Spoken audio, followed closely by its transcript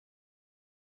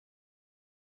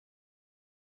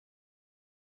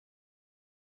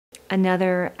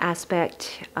another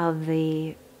aspect of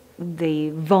the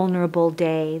vulnerable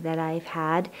day that I've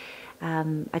had.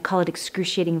 I call it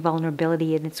excruciating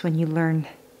vulnerability, and it's when you learn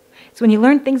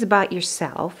things about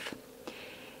yourself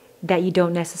that you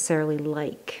don't necessarily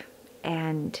like.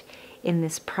 And in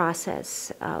this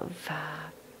process of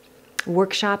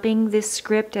workshopping this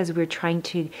script, as we're trying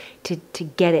to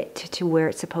get it to where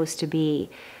it's supposed to be,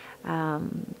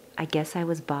 I guess I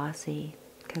was bossy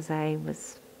because I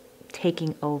was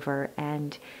taking over,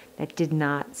 and that did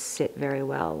not sit very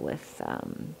well with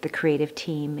the creative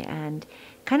team, and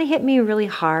kind of hit me really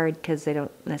hard because I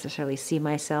don't necessarily see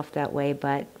myself that way,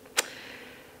 but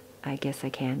I guess I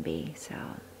can be. So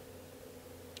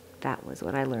that was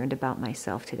what I learned about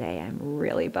myself today. I'm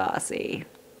really bossy.